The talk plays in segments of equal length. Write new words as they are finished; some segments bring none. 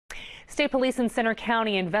State police in Center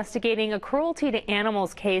County investigating a cruelty to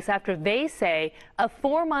animals case after they say a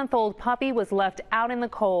 4-month-old puppy was left out in the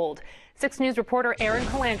cold. 6 News reporter Aaron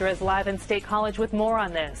Calandra is live in State College with more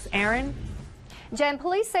on this. Aaron? Jen,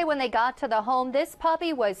 police say when they got to the home, this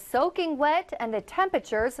puppy was soaking wet and the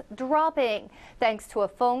temperatures dropping. Thanks to a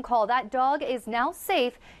phone call, that dog is now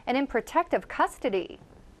safe and in protective custody.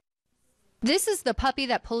 This is the puppy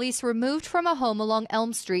that police removed from a home along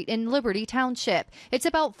Elm Street in Liberty Township. It's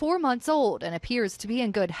about 4 months old and appears to be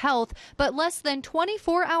in good health, but less than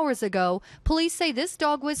 24 hours ago, police say this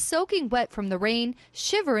dog was soaking wet from the rain,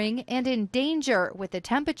 shivering, and in danger, with the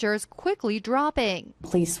temperatures quickly dropping.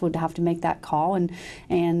 Police would have to make that call,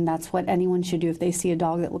 and that's what anyone should do if they see a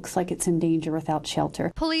dog that looks like it's in danger without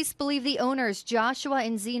shelter. Police believe the owners, Joshua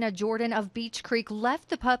and Zena Jordan of Beech Creek, left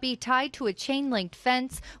the puppy tied to a chain-linked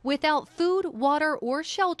fence without food, water, or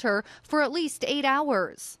shelter for at least 8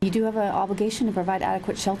 hours. You do have an obligation to provide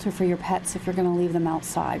adequate shelter for your pets if you're going to leave them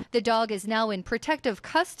outside. The dog is now in protective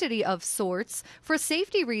custody of sorts. For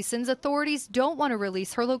safety reasons, authorities don't want to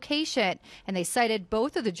release her location, and they cited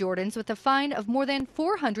both of the Jordans with a fine of more than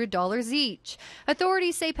 $400 each.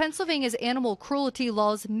 Authorities say Pennsylvania's animal cruelty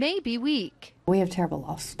laws may be weak. We have terrible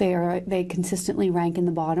laws. They consistently rank in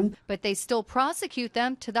the bottom. But they still prosecute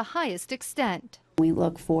them to the highest extent. We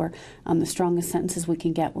look for the strongest sentences we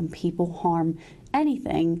can get when people harm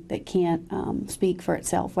anything that can't speak for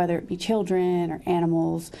itself, whether it be children or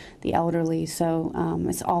animals, the elderly. So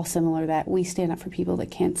it's all similar that we stand up for people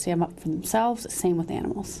that can't stand up for themselves. Same with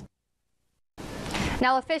animals.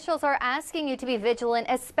 Now, officials are asking you to be vigilant,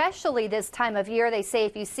 especially this time of year. They say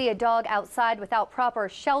if you see a dog outside without proper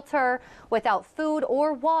shelter, without food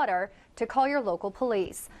or water, to call your local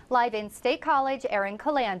police. Live in State College, Aaron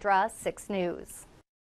Calandra, 6 News.